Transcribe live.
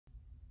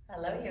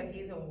Hello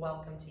yogis and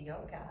welcome to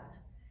yoga.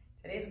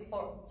 Today's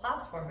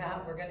class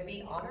format, we're going to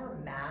be on our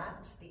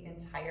mat the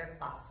entire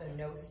class, so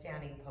no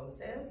standing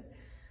poses,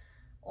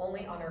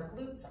 only on our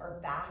glutes, our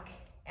back,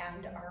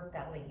 and our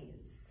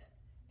bellies.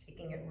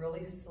 Taking it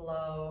really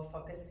slow,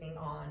 focusing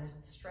on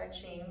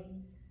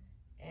stretching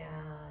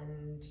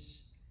and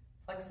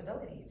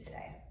flexibility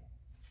today.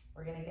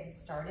 We're going to get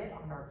started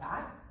on our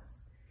backs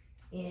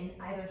in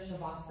either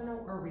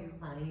Shavasana or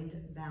reclined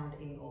bound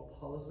angle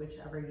pose,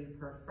 whichever you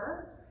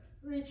prefer.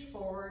 Reach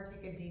forward,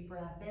 take a deep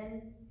breath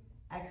in.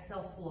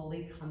 Exhale,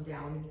 slowly come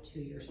down to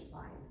your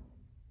spine.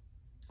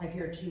 If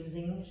you're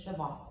choosing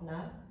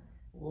Shavasana,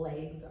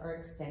 legs are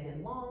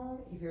extended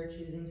long. If you're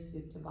choosing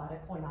Supta Baddha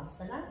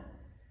Konasana,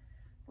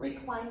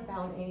 reclined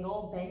bound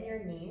angle, bend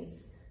your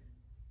knees.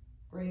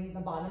 Bring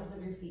the bottoms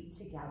of your feet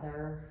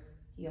together,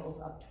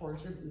 heels up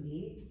towards your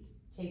booty.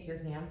 Take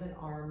your hands and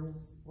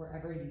arms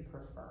wherever you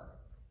prefer.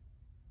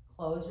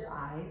 Close your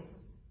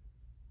eyes.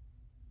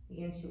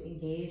 Begin to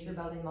engage your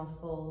belly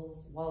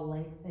muscles while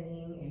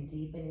lengthening and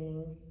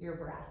deepening your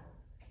breath.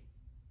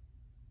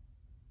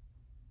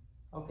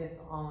 Focus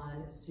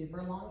on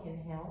super long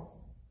inhales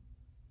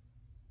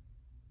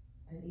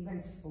and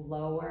even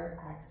slower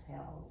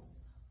exhales.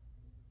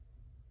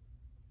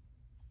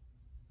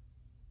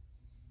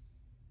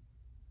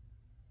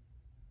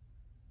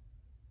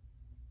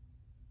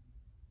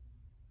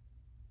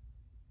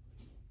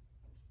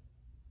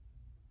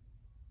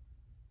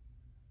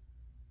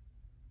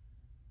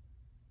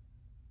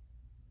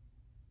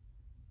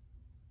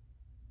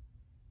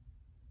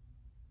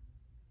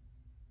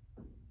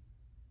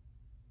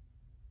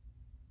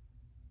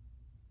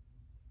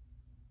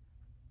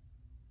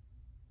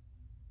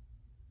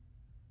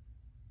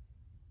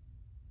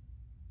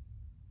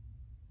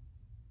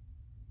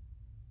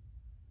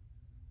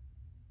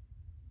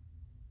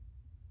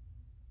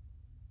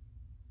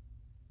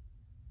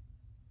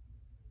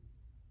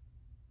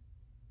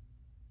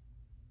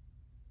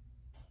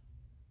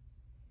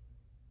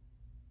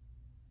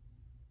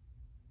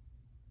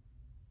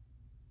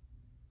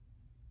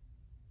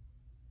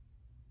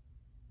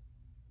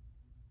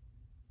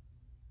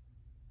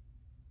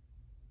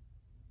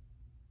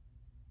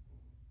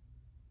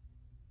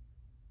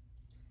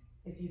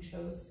 If you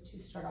chose to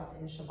start off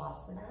in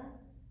Shavasana,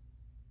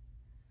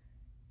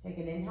 take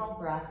an inhale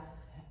breath,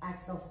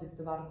 exhale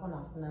Supta Baddha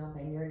Konasana,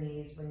 bend your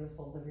knees, bring the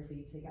soles of your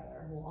feet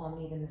together. We'll all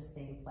meet in the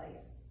same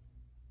place.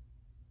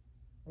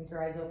 Blink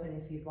your eyes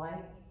open if you'd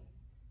like.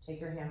 Take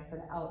your hands to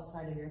the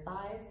outside of your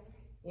thighs.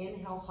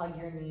 Inhale, hug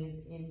your knees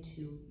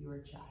into your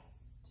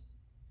chest.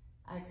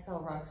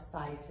 Exhale, rock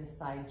side to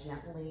side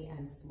gently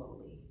and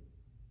slowly.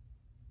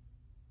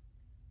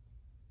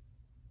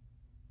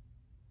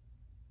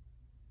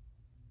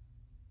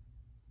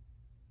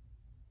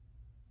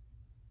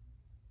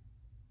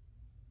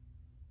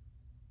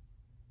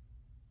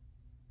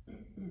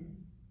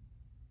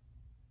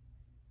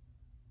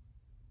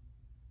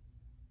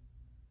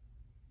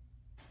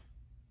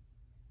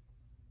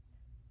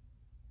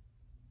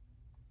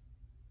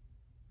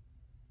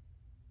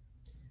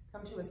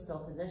 Come to a still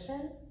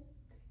position.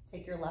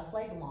 Take your left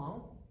leg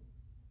long.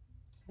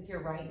 With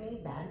your right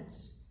knee bent,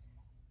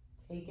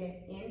 take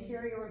it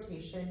interior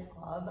rotation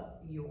of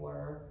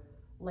your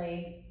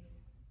leg,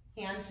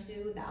 hand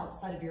to the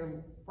outside of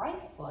your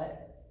right foot,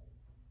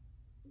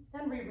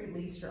 then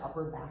release your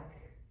upper back.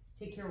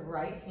 Take your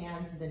right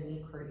hand to the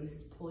knee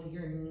crease, pull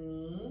your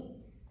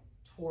knee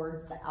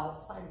towards the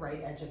outside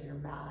right edge of your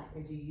mat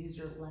as you use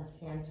your left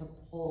hand to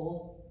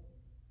pull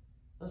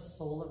the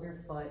sole of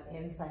your foot,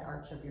 inside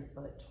arch of your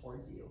foot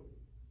towards you.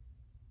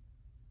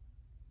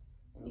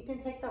 And you can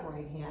take the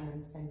right hand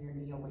and send your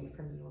knee away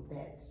from you a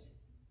bit.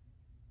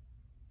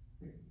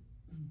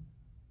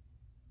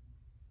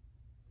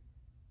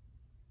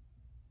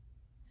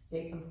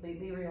 Stay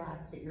completely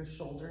relaxed at your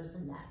shoulders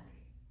and neck.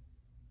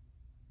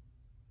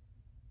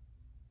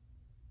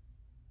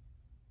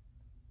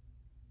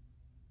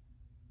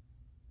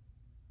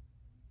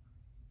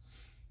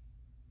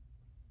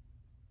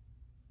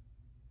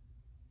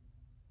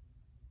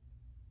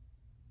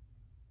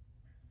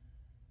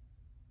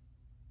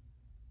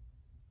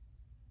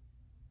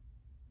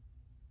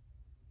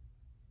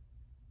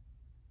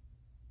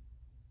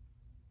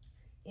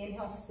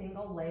 Inhale,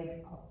 single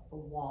leg up the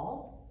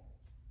wall.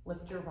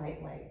 Lift your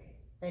right leg.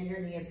 Bend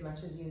your knee as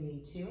much as you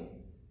need to.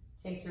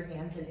 Take your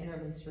hands and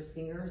interlace your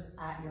fingers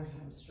at your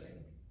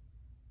hamstring.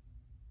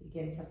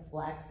 Begin to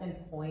flex and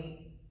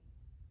point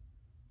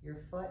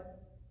your foot.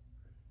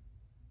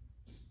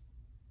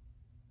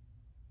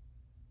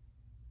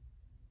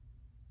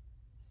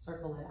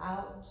 Circle it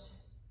out.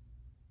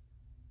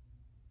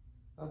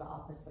 Go the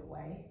opposite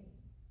way.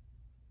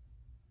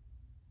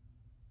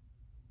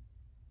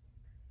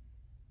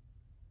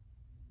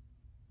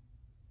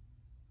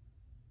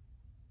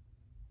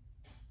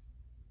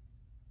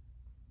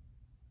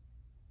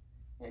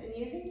 And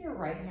using your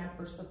right hand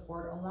for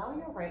support, allow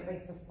your right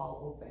leg to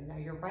fall open. Now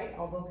your right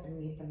elbow can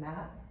meet the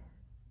mat.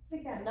 So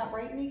again, that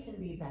right knee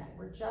can be bent.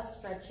 We're just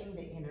stretching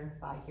the inner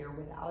thigh here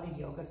without a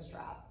yoga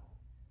strap.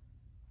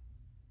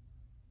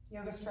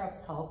 Yoga straps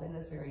help in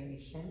this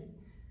variation,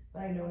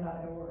 but I know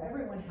not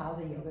everyone has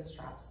a yoga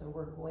strap, so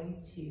we're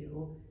going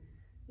to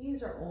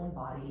use our own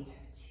body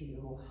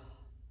to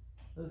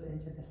move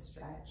into the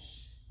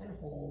stretch and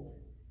hold.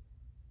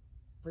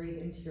 Breathe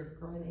into your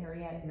groin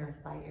area, inner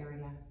thigh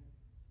area.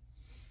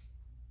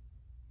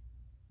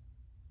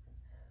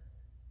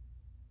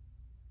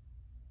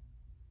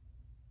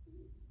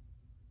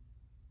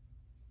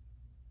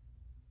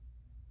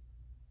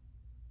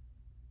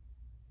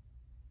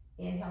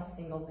 Inhale,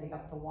 single leg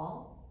up the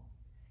wall.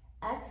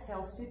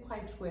 Exhale,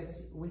 supine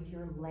twist with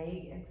your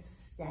leg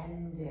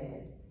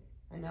extended.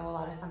 I know a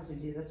lot of times we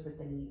do this with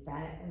the knee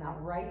bent and that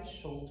right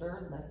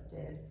shoulder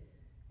lifted.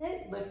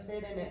 It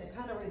lifted and it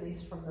kind of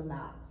released from the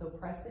mat. So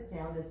press it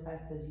down as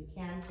best as you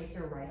can. Take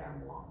your right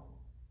arm long.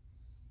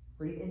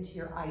 Breathe into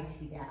your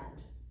IT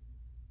band.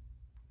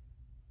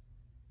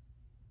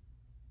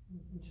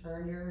 You can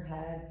turn your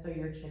head so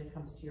your chin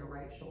comes to your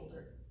right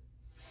shoulder.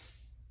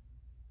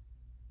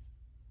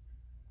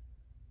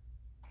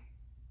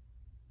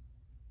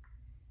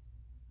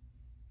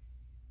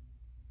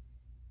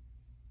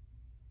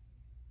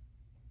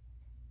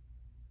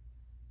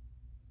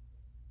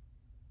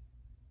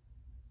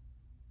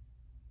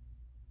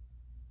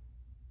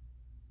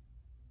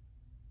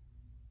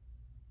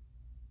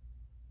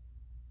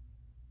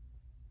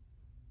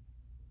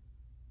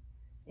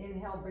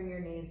 Inhale, bring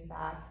your knees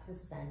back to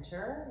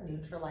center,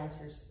 neutralize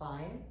your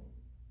spine.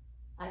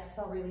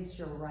 Exhale, release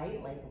your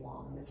right leg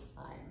long this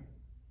time.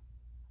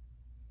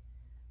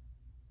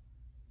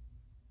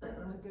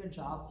 Good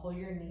job, pull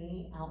your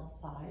knee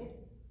outside,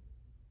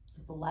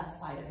 the left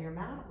side of your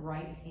mat,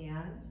 right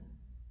hand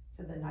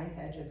to the knife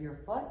edge of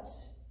your foot.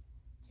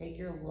 Take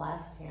your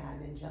left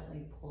hand and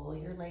gently pull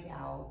your leg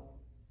out,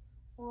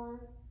 or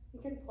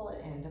you can pull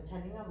it in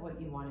depending on what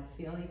you want to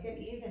feel. You can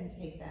even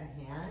take that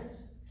hand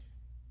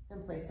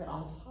and place it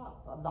on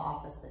top of the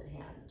opposite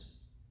hand.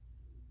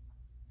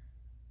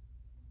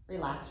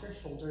 Relax your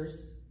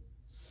shoulders.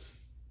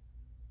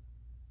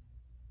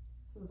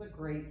 This is a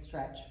great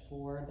stretch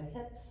for the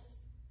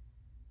hips.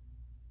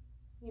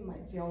 You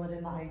might feel it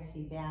in the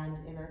IT band,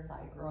 inner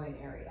thigh, groin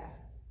area.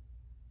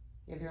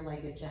 Give your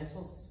leg a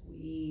gentle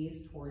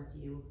squeeze towards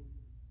you.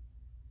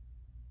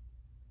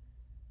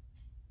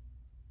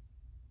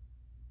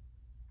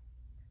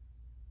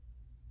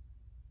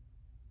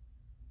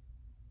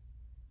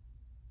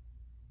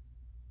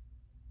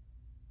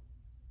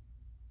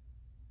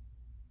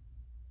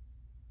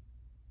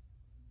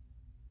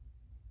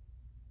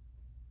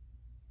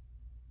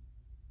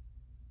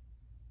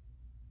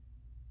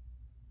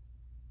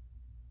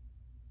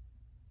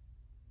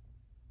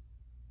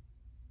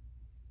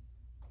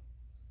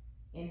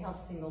 Inhale,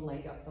 single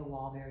leg up the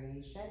wall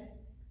variation.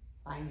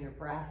 Find your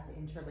breath,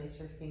 interlace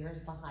your fingers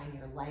behind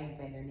your leg,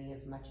 bend your knee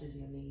as much as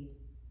you need.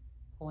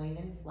 Point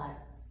and flex.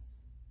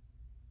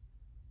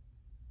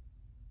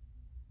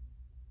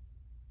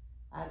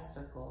 Add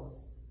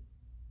circles.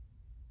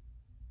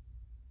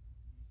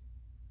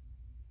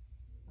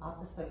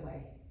 Opposite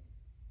way.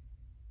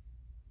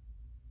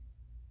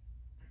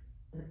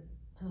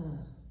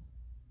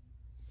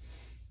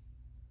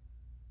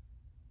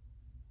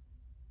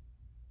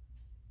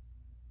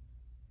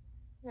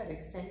 Good,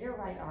 extend your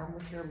right arm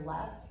with your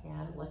left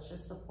hand. Let's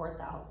just support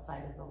the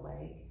outside of the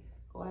leg.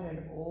 Go ahead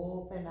and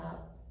open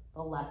up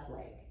the left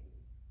leg.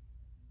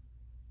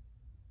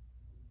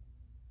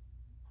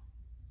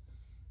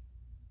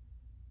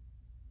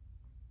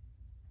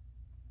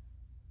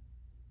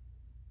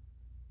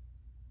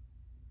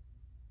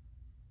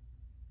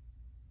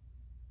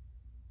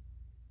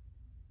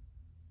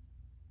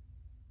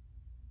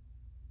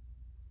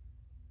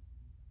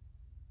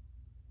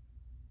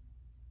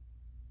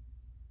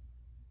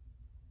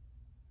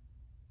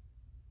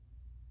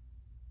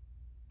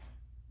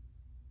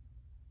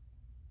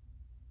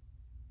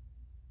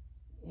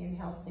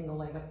 Inhale, single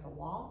leg up the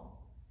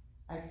wall.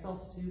 Exhale,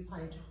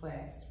 supine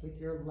twist with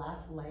your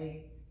left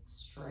leg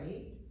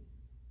straight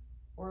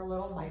or a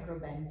little micro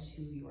bend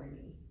to your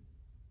knee.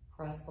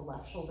 Press the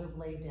left shoulder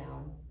blade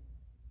down.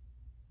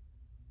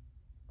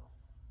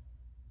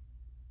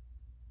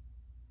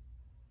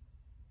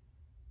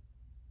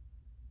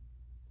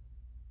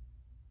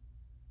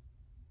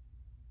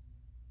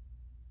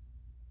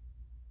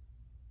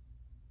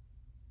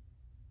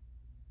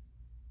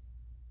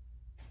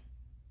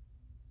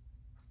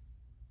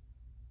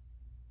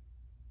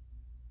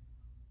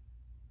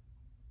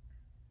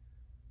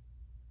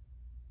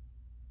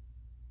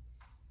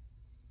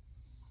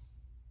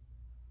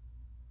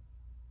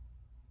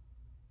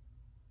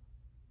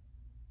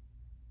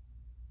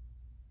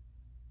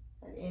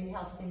 And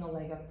inhale, single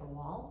leg up the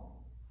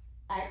wall.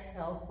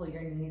 Exhale, pull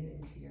your knees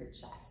into your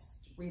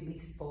chest.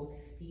 Release both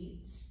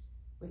feet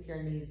with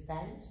your knees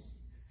bent,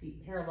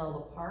 feet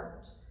parallel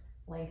apart.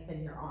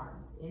 Lengthen your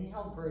arms.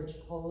 Inhale, bridge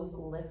pose,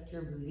 lift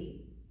your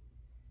booty.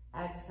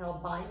 Exhale,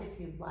 bind if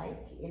you'd like.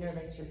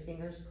 Interlace your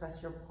fingers,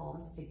 press your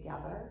palms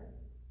together.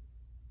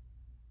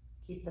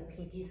 Keep the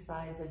pinky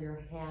sides of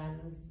your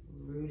hands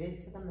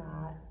rooted to the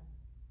mat.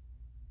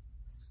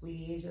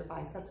 Squeeze your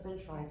biceps and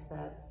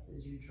triceps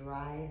as you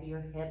drive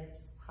your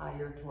hips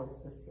higher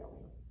towards the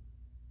ceiling.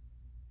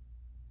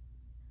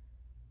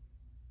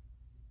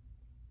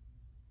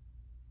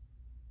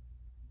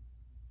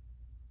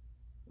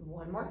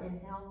 One more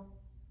inhale.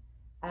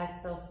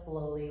 Exhale,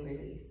 slowly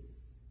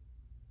release.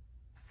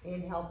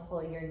 Inhale,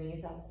 pull your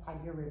knees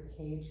outside your rib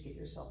cage. Give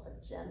yourself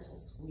a gentle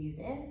squeeze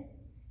in.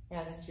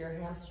 Hands to your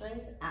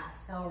hamstrings.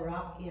 Exhale,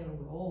 rock and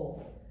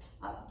roll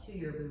up to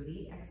your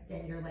booty.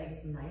 Extend your legs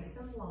nice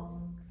and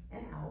long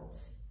and out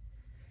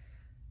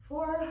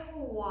for a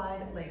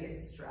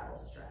wide-legged straddle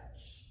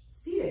stretch.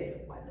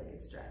 Seated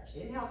wide-legged stretch.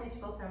 Inhale,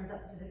 reach both arms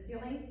up to the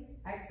ceiling.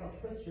 Exhale,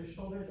 twist your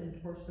shoulders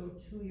and torso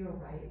to your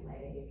right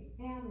leg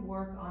and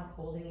work on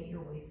folding at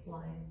your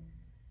waistline.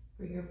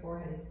 Bring your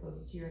forehead as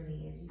close to your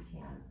knee as you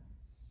can.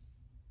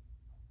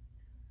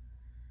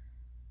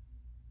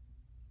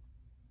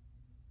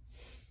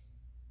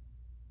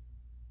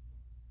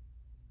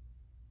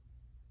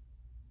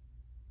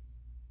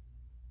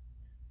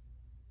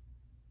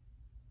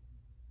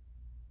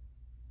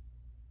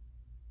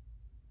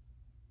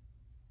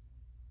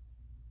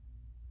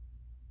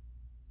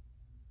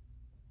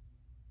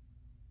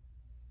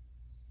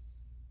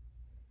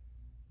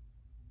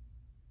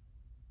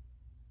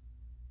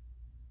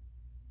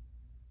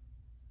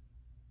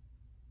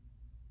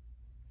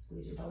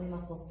 Squeeze your belly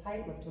muscles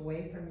tight, lift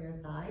away from your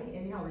thigh.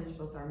 Inhale, reach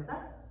both arms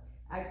up.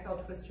 Exhale,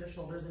 twist your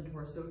shoulders and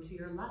torso to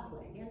your left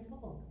leg and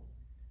fold.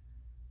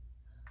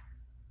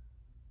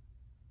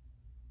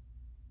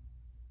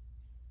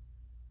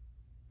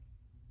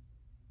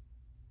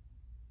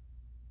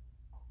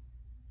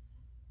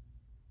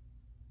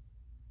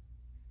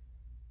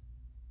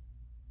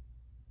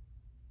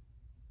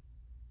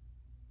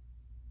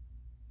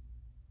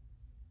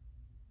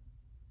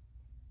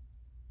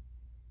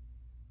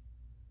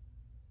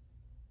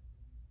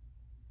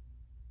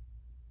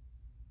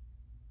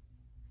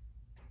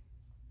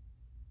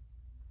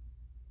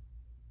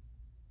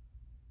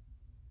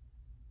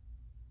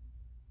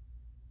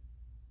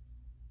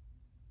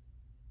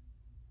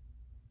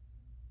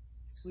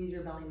 Squeeze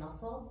your belly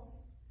muscles.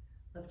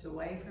 Lift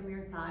away from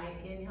your thigh.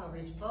 Inhale,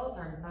 reach both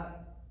arms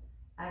up.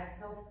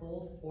 Exhale,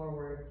 fold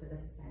forward to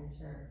the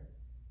center.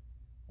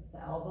 If the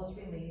elbows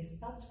release,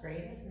 that's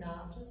great. If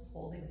not, just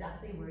hold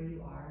exactly where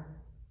you are.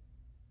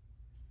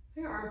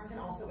 Your arms can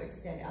also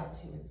extend out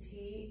to a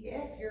T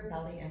if your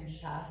belly and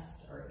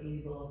chest are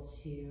able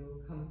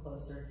to come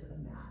closer to the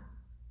mat.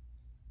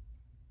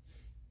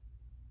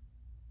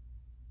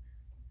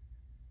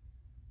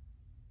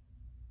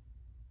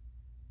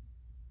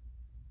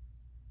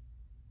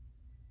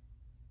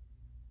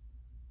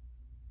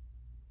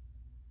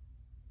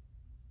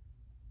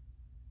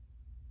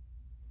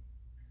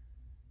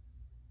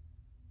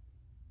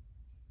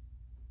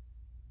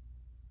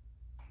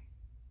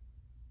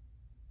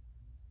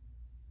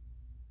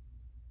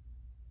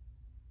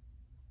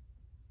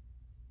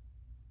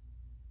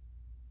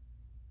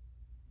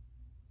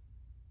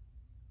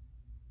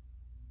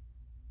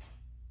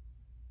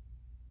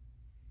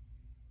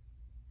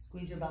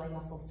 Squeeze your belly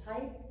muscles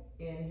tight.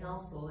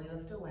 Inhale, slowly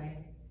lift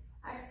away.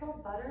 Exhale,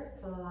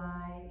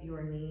 butterfly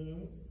your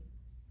knees.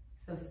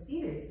 So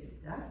seated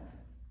Supta.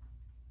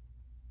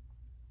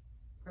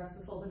 Press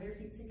the soles of your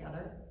feet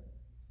together.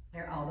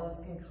 Your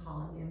elbows can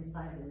come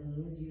inside the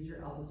knees. Use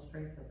your elbow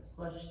strength to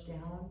push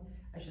down.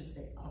 I should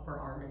say upper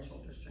arm and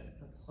shoulder strength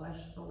to push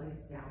the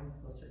legs down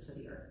closer to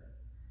the earth.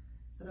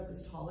 Sit up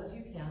as tall as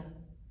you can.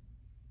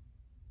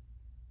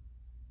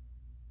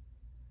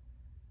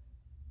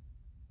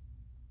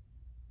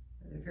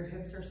 If your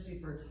hips are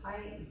super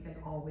tight, you can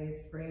always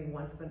bring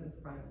one foot in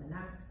front of the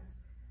next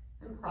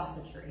and cross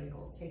at your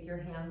ankles. Take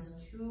your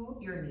hands to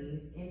your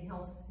knees.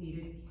 Inhale,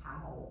 seated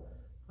cow.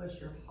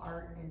 Push your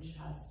heart and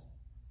chest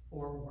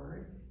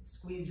forward.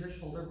 Squeeze your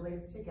shoulder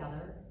blades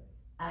together.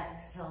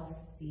 Exhale,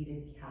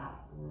 seated cat.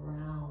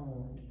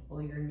 Round.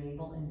 Pull your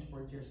navel in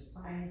towards your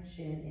spine,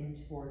 chin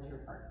in towards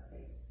your heart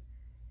space.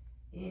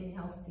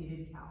 Inhale,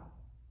 seated cow.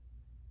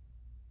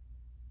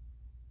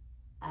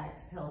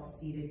 Exhale,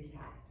 seated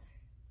cat.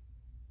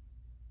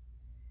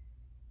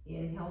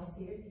 Inhale,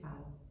 seated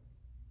cow.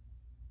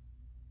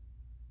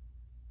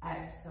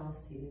 Exhale,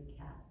 seated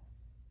cat.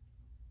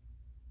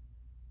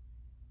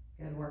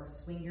 Good work.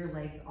 Swing your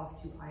legs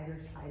off to either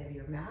side of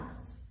your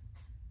mat.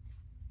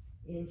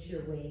 Inch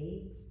your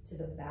way to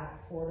the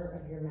back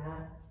quarter of your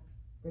mat.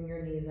 Bring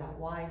your knees out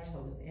wide,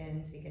 toes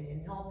in. Take an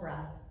inhale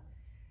breath.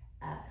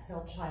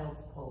 Exhale,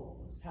 child's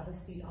pose. Have a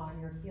seat on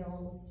your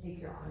heels. Take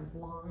your arms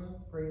long.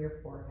 Bring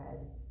your forehead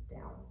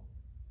down.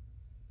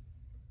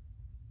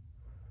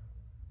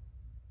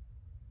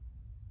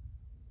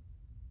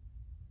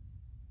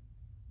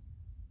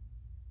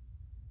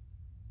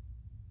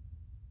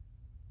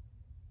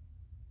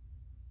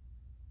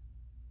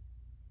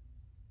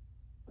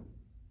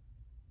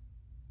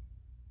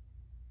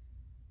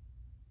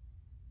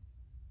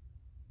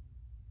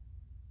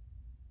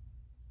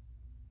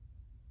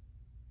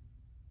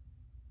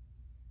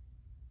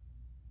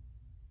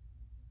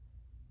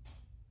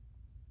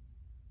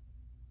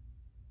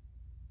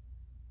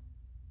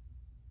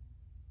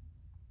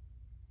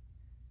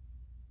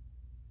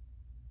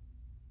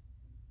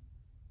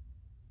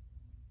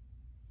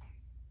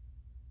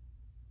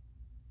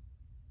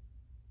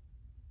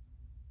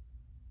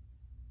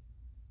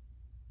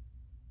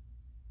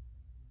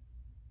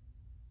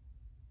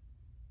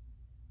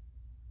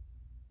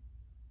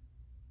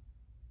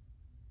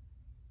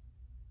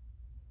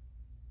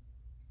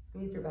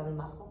 Squeeze your belly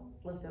muscles,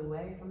 lift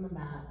away from the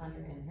mat on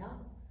your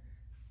inhale.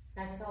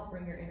 Exhale,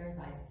 bring your inner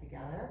thighs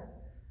together.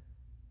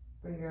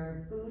 Bring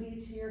your booty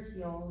to your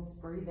heels,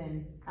 breathe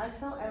in.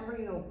 Exhale,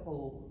 embryo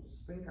pose.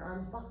 Bring your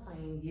arms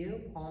behind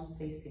you, palms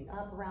facing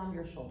up around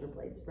your shoulder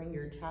blades. Bring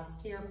your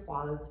chest to your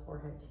quads,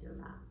 forehead to your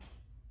mat.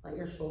 Let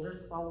your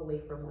shoulders fall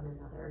away from one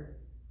another.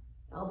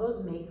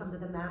 Elbows may come to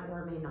the mat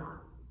or may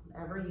not,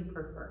 whatever you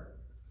prefer.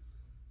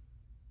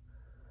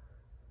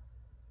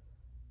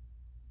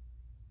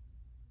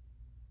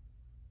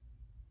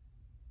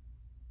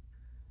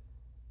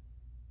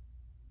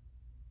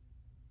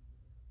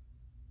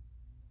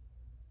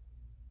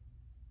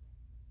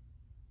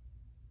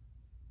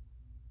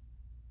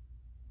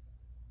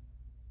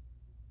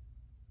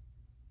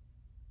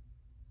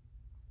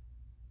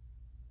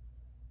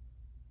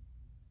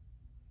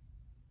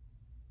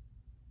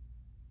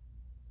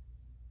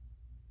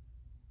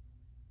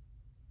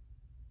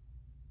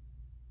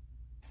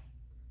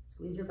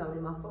 Squeeze your belly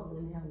muscles,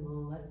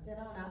 inhale, lift it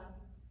on up.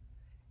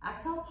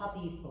 Exhale,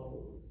 puppy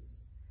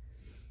pose.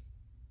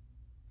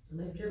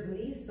 Lift your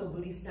booty, so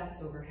booty stacks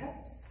over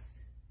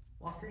hips.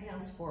 Walk your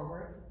hands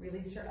forward,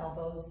 release your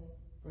elbows,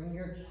 bring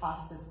your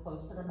chest as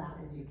close to the mat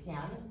as you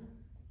can.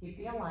 Keep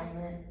the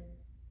alignment,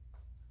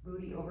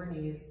 booty over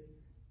knees,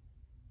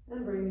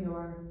 and bring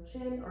your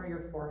chin or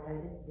your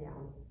forehead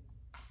down.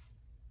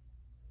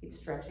 Keep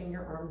stretching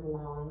your arms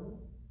long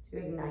to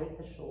ignite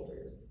the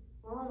shoulders,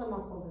 all the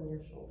muscles in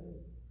your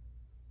shoulders.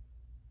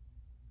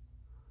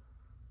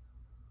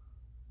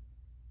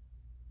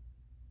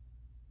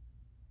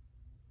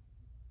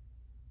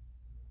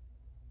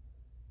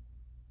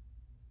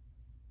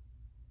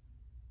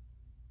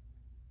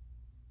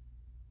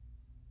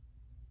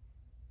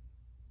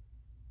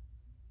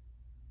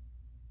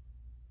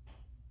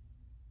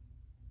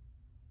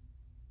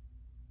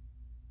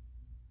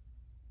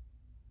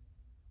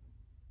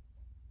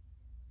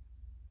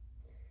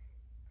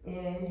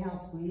 Inhale,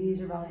 squeeze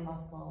your belly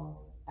muscles.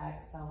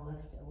 Exhale,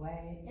 lift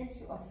away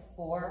into a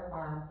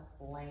forearm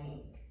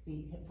plank.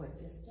 Feet hip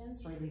width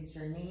distance. Release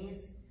your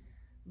knees.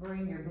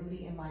 Bring your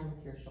booty in line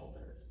with your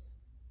shoulders.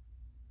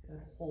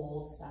 Good.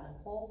 Hold, static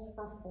hold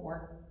for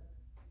 4,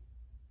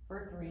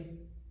 for 3,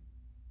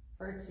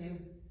 for 2,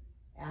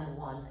 and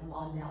 1. Come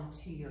on down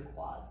to your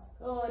quads.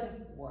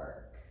 Good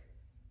work.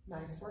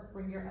 Nice work.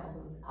 Bring your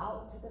elbows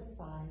out to the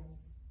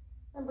sides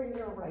and bring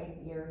your right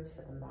ear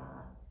to the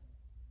mat.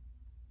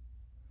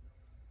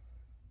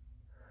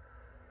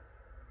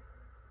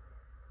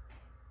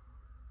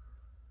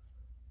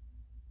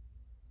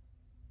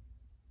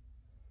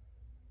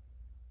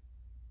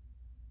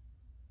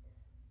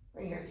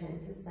 Bring your chin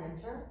to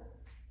center.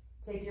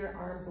 Take your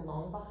arms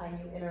along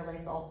behind you.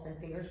 Interlace all 10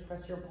 fingers.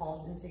 Press your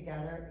palms in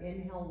together.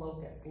 Inhale,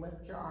 locust.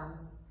 Lift your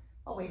arms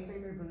away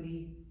from your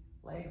booty.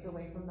 Legs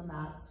away from the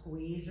mat.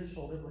 Squeeze your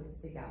shoulder blades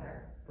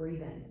together.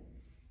 Breathe in.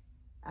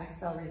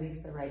 Exhale,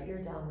 release the right ear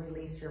down.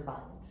 Release your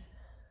bind.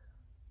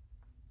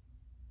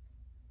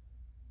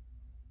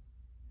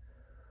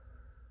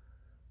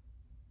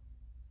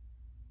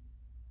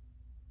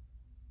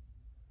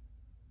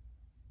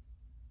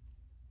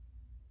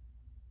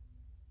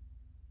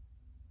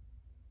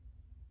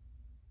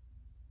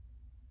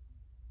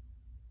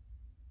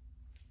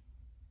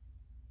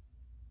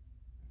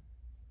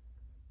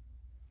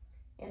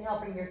 Inhale,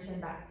 bring your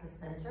chin back to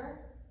center.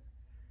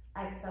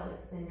 Exhale,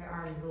 extend your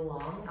arms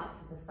long out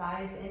to the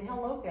sides.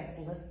 Inhale, locust,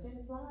 lift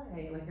and fly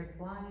like you're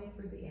flying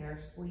through the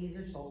air. Squeeze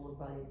your shoulder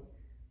blades.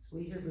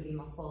 Squeeze your booty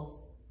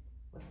muscles.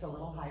 Lift a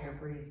little higher,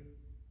 breathe.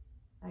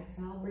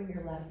 Exhale, bring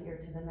your left ear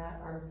to the mat,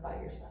 arms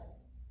by your side.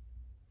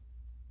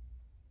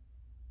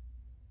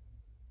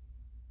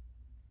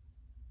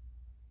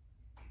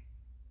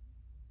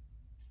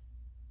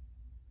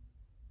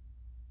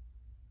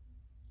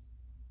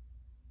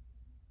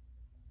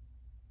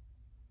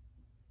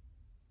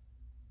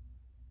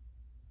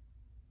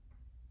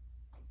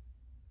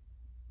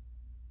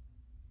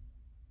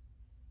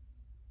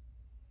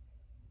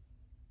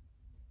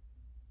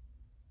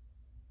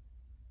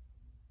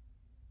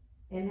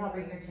 Inhale,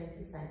 bring your chin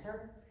to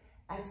center.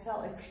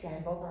 Exhale,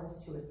 extend both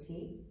arms to a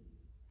T.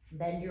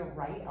 Bend your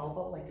right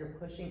elbow like you're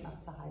pushing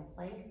up to high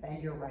plank.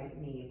 Bend your right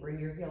knee. Bring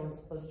your heel as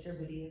close to your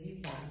booty as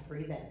you can.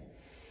 Breathe in.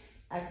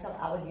 Exhale,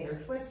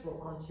 alligator twist.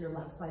 Roll onto your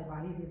left side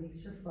body.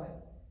 Release your foot.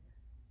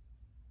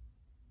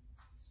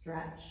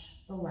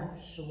 Stretch the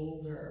left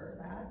shoulder.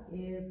 That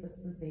is the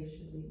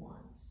sensation we want.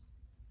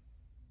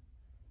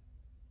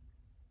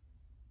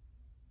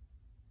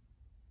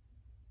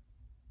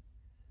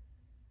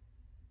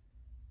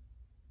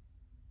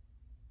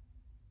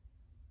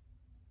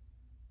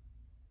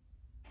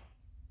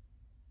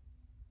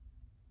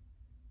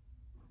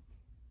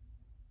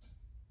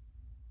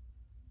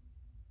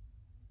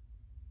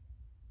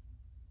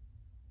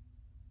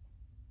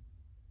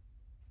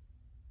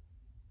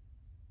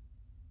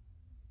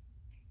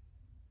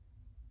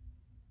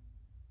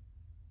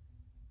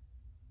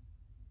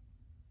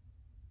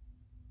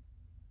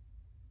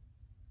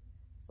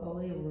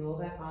 Slowly roll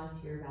back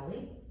onto your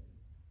belly.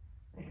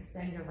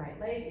 Extend your right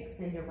leg,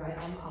 extend your right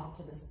arm off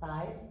to the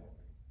side.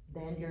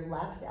 Bend your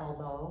left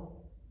elbow.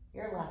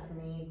 your left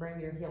knee. Bring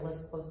your heel as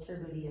close to your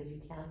booty as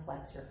you can.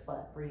 Flex your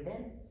foot. Breathe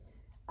in.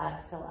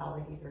 Exhale,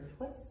 alligator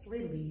twist.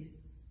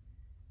 Release.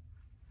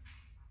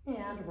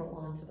 And roll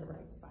on to the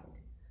right side.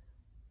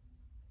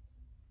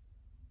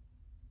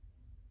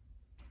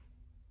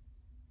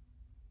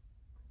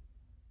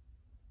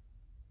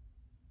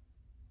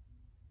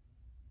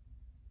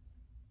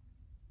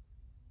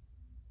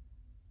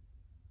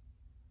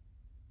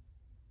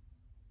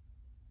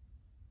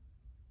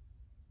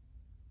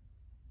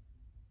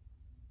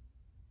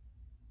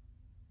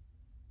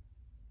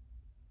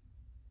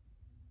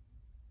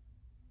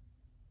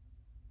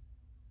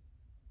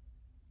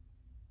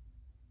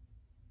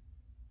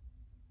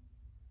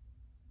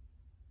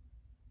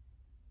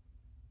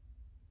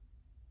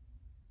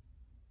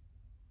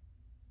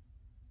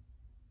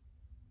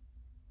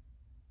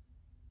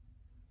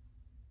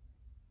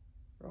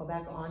 Roll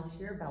back onto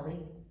your belly.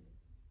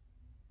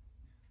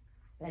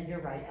 Bend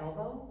your right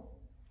elbow.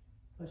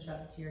 Push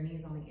up to your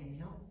knees on the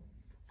inhale.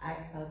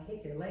 Exhale,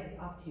 kick your legs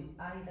off to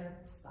either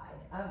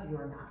side of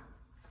your mat.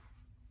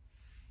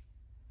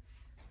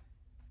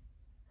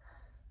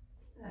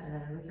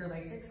 With your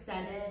legs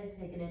extended,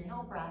 take an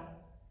inhale breath.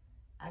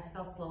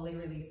 Exhale, slowly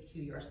release to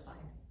your spine.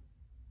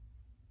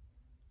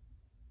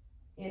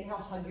 Inhale,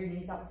 hug your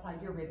knees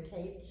outside your rib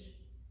cage.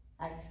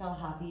 Exhale,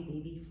 happy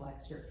baby,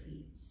 flex your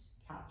feet.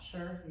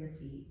 Capture your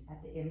feet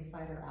at the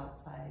inside or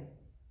outside.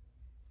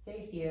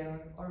 Stay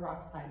here or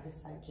rock side to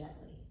side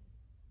gently.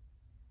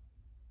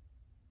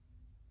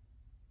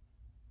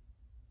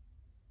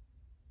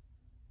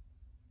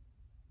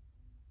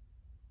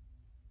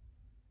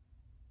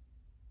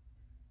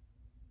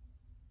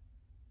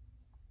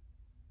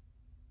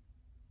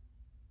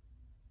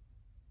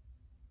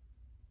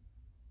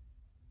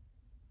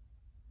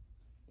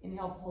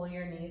 Inhale, pull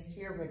your knees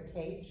to your rib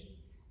cage.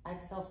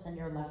 Exhale, send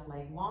your left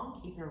leg long.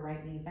 Keep your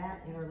right knee bent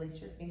and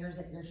release your fingers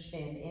at your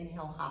shin.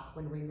 Inhale, half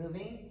when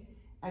removing.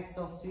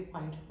 Exhale,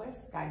 supine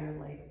twist. Guide your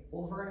leg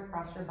over and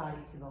across your body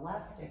to the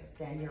left.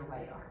 Extend your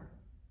right arm.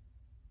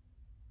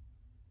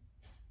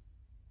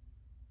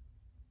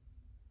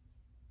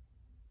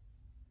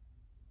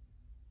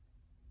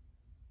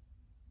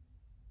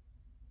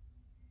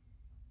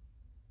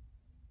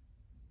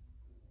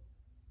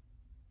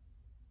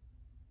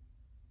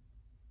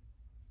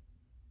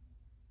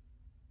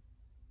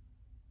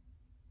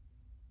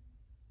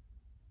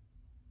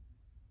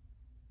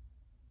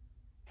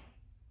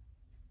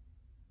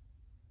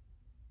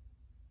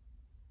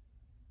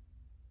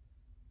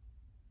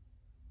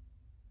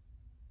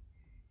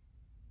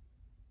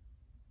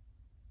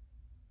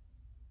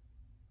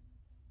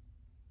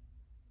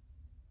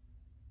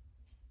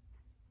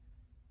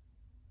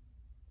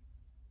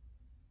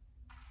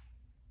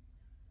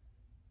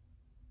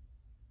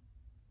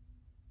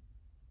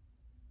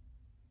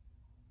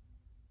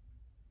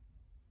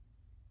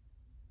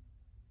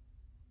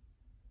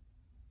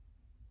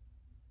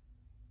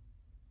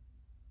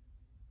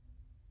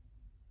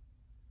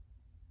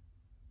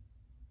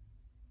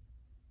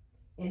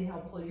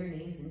 Inhale, pull your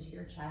knees into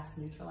your chest,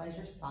 neutralize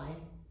your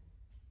spine.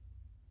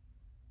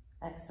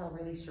 Exhale,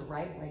 release your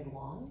right leg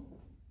long.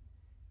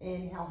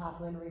 Inhale,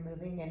 half when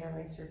removing,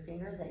 interlace your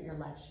fingers at your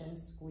left shin,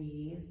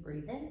 squeeze,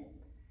 breathe in.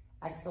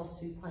 Exhale,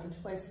 supine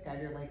twist,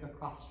 guide your leg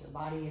across your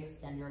body,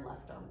 extend your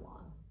left arm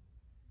long.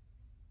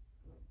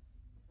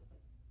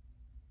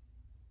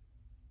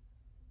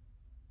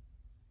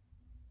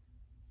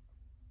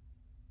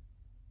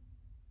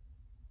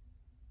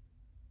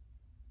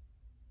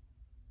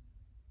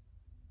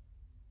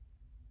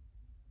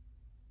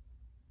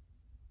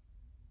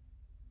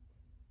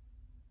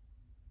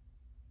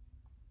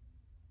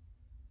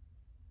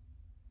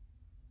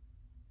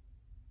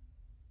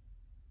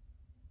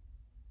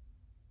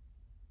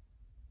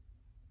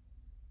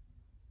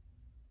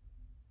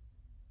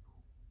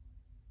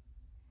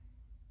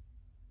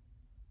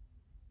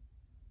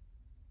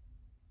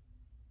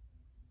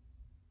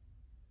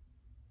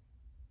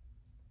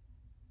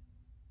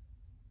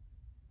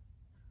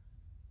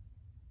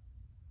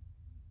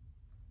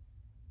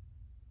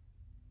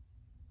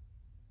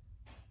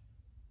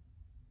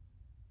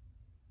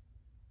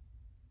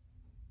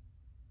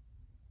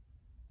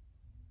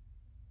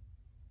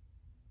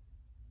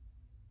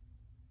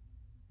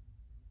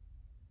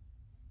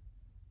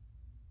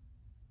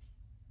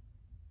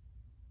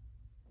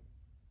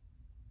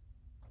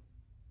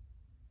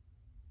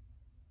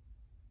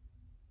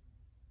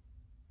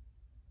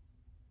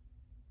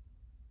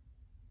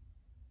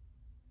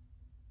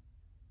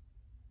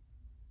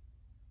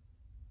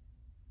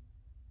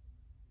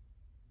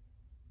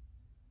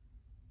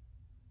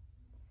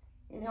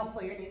 Inhale,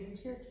 pull your knees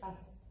into your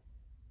chest.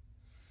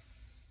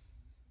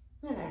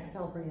 And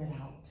exhale, breathe it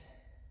out.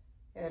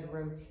 Good,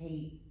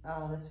 rotate.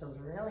 Oh, this feels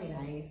really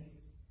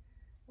nice.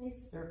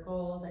 Nice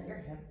circles at your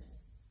hips.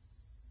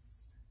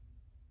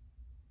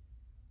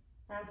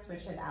 And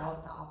switch it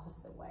out the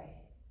opposite way.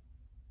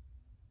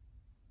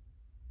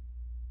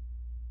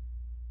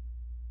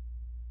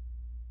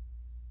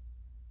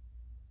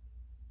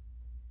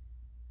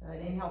 Good,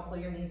 inhale, pull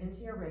your knees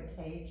into your rib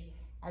cage.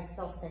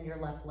 Exhale, send your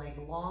left leg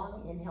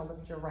long. Inhale,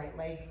 lift your right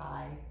leg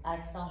high.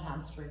 Exhale,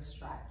 hamstring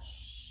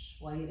stretch.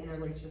 While you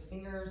interlace your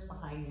fingers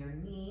behind your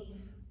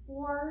knee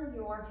or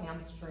your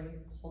hamstring,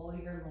 pull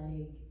your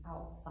leg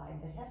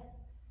outside the hip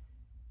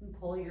and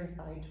pull your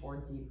thigh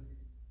towards you.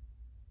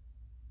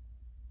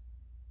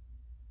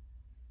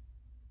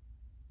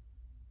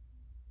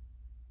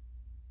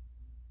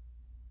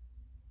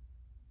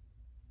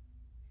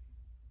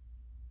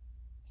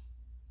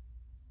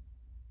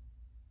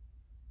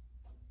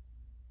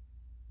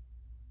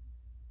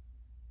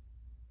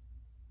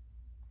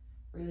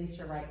 Release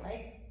your right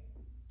leg.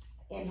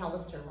 Inhale,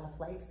 lift your left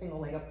leg, single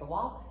leg up the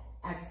wall.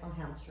 Exhale,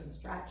 hamstring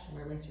stretch, and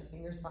release your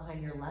fingers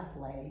behind your left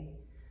leg.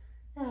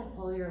 And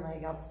pull your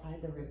leg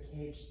outside the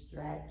ribcage,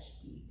 stretch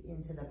deep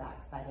into the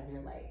back side of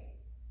your leg.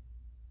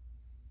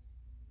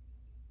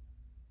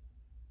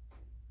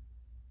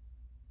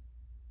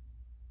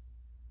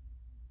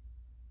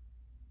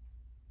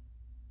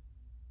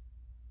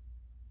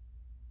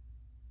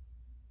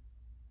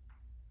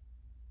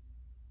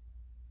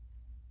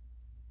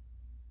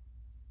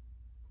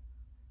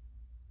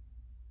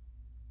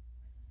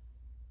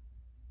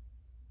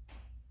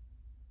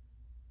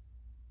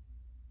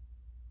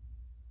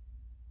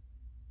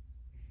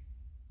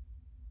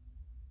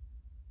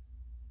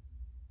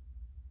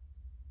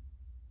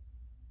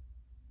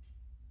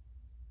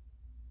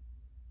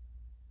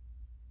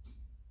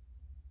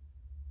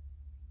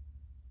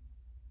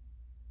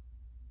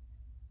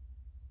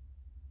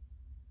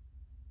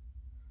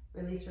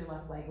 Release your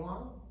left leg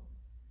long.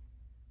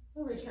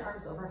 You'll reach your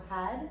arms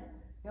overhead.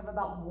 You have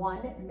about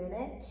 1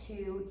 minute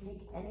to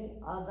take any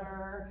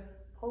other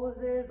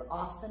poses,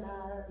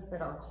 asanas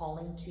that are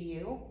calling to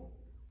you,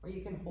 or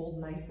you can hold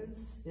nice and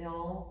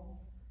still.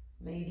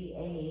 Maybe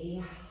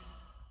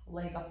a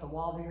leg up the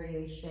wall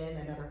variation,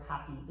 another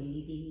happy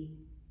baby.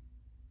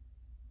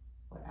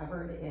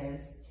 Whatever it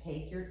is,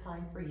 take your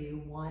time for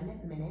you,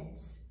 1 minute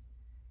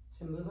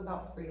to move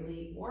about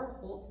freely or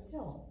hold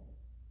still,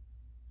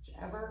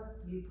 whichever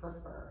you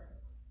prefer.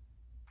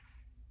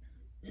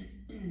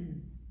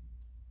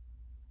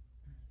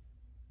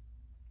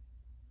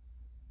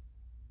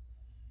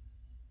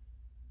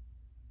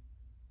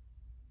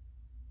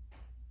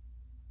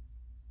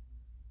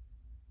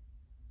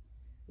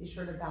 Be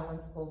sure to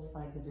balance both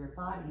sides of your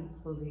body,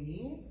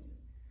 please.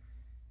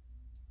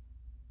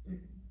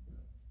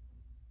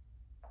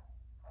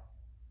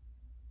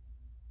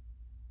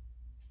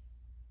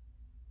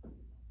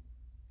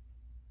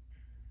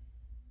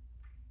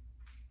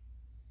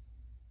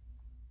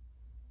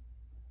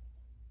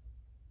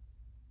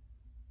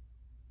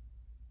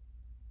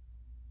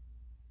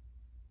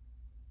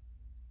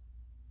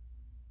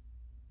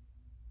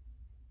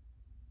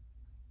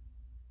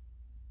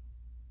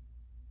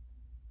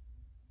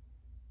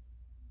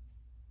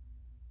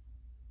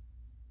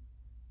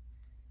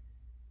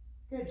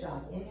 Good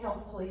job.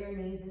 Inhale, pull your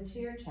knees into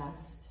your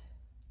chest.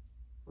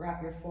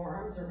 Wrap your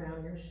forearms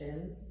around your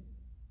shins.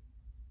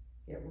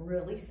 Get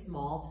really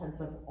small,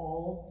 tense up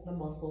all the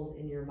muscles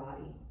in your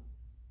body.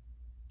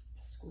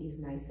 Squeeze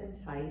nice and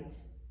tight.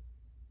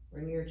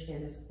 Bring your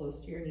chin as close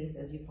to your knees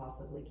as you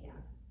possibly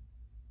can.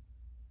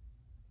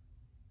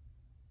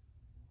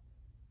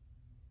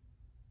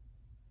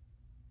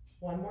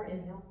 One more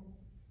inhale.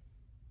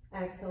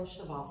 Exhale,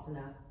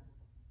 Shavasana.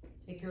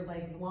 Take your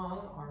legs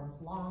long,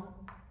 arms long.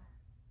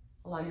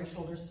 Allow your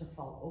shoulders to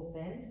fall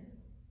open.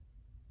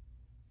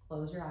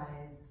 Close your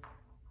eyes.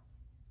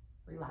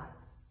 Relax.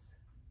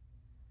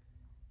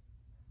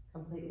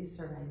 Completely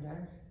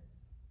surrender.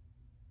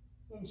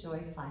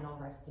 Enjoy final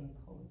resting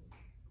pose.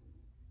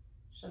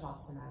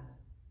 Shavasana.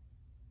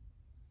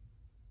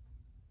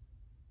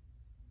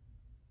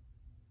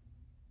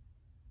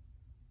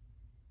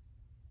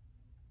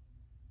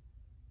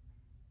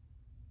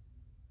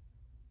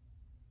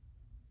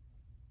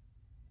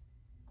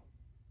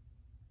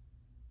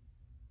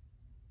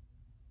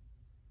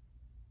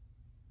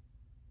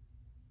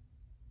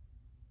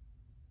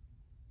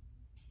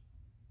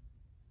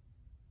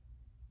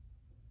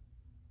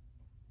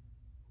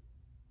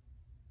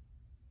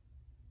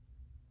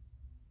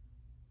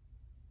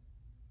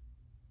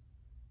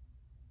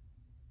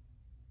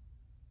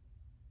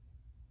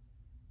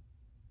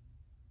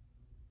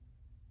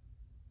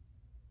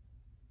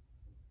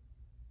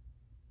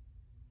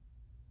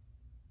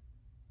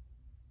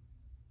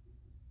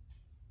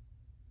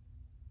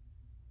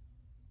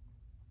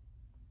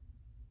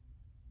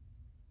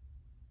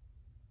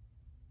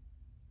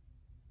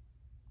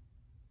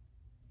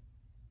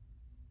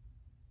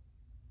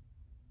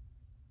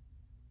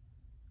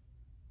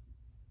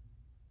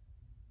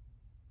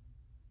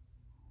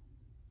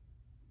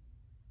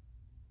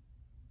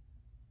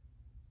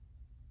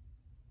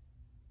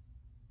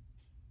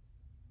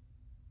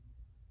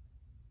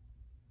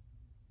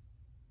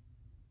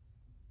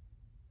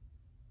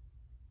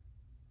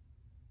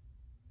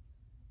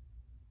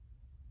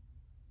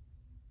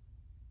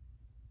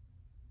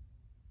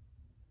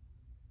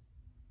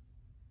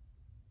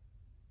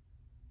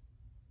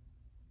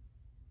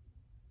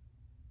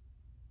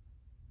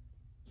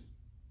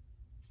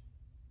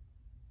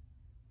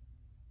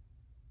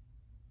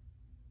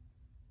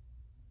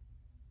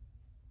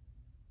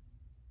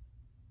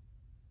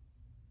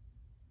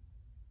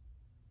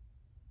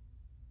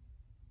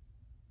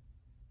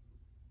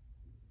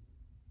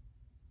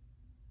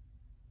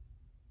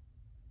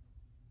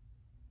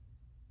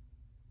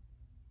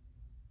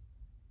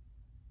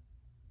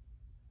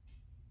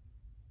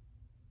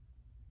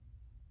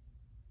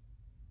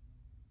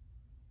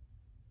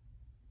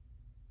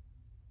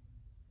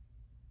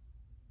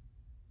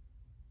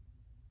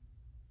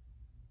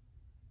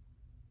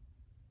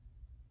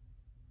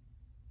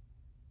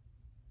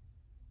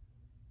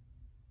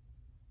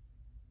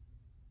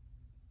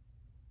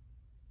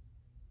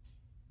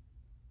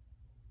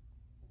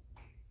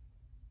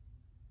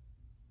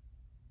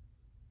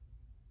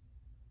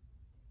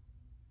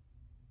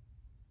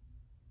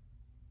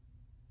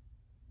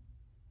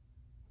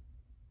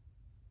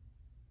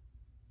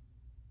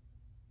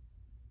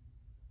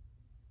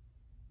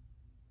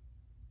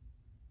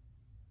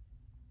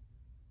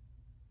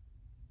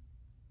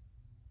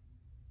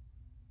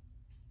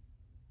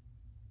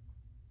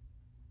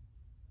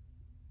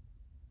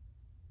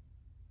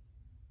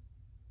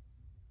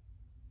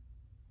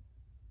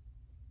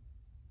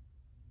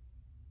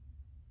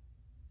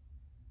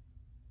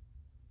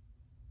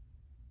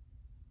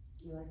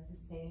 If you like to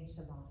stay in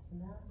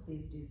Shavasana,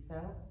 please do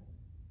so.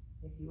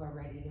 If you are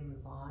ready to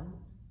move on,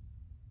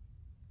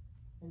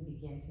 and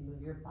begin to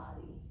move your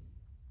body.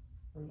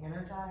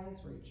 Re-energize,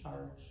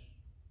 recharge,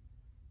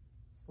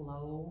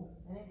 slow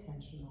and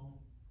intentional.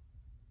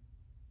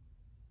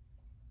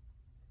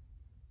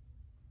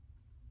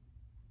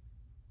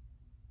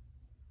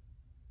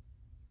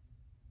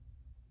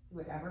 Do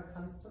whatever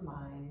comes to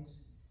mind,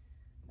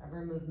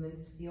 whatever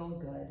movements feel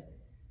good.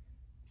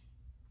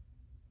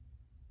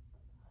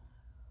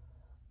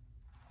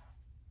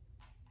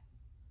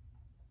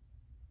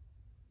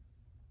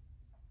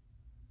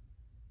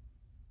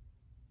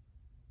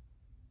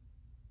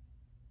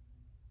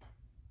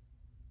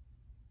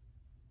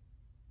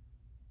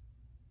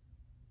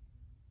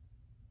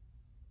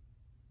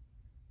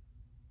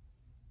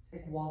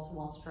 Take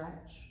wall-to-wall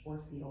stretch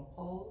or fetal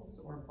pose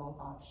or both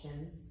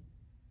options.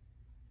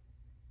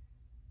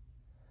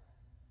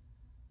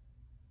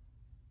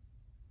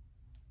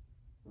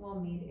 We'll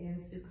meet in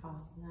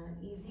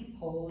Sukhasana, easy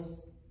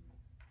pose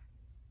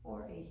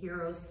or a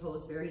hero's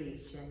pose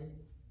variation.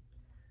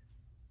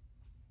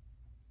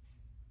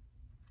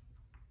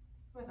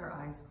 With our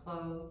eyes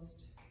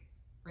closed,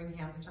 bring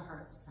hands to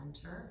heart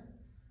center.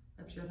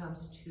 Lift your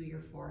thumbs to your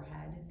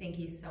forehead. Thank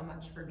you so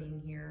much for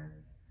being here.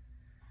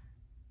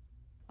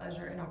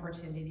 Pleasure and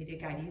opportunity to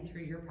guide you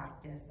through your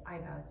practice. I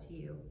bow to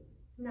you.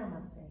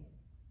 Namaste.